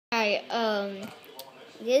Hi,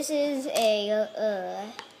 this is a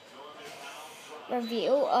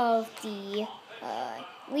review of the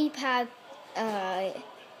Leapfrog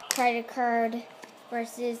credit card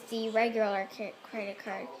versus the regular credit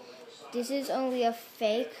card. This is only a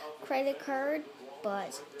fake credit card,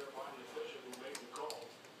 but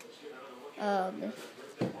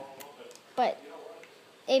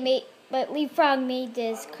Leapfrog made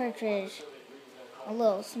this cartridge a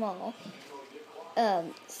little small.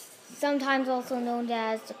 Sometimes also known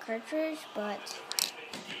as the cartridge, but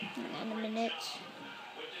in a minute.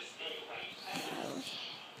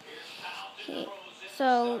 Okay.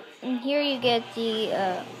 So in here you get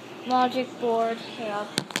the logic board. Here, I'll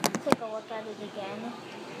take a look at it again,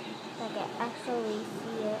 so I can actually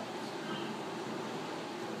see it.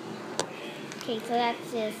 Okay, so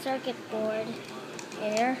that's the circuit board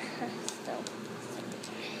there.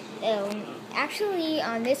 Actually,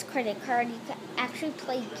 on this credit card, you can actually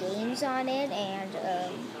play games on it, and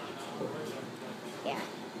yeah,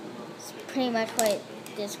 it's pretty much what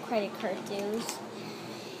this credit card does.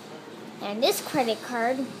 And this credit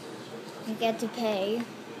card, you get to pay.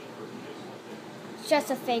 It's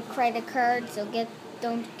just a fake credit card, so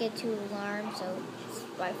don't get too alarmed. So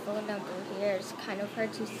my phone number here is kind of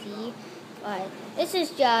hard to see, but this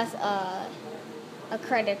is just a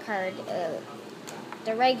credit card.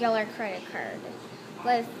 The regular credit card,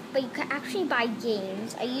 but you can actually buy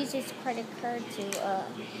games. I use this credit card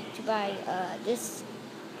to buy this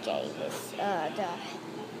game,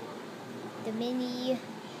 the Minnie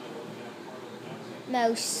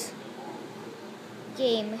Mouse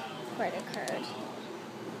game credit card.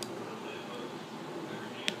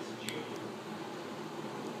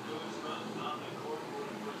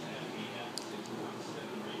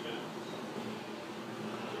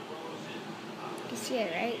 You see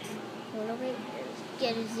it, right? A little bit.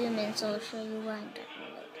 Get a zoom in so I'll show you what I'm talking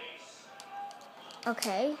about.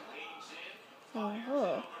 Okay.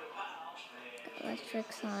 Oh. Got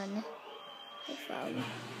electrics on my phone.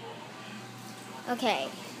 Okay.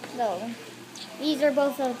 So these are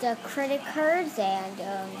both of the credit cards, and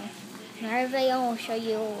I will show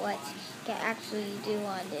you what you can actually do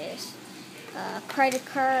on this credit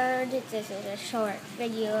card. This is a short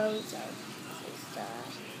video, so this is the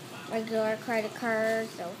regular credit card.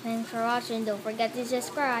 So thanks for watching. Don't forget to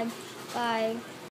subscribe. Bye.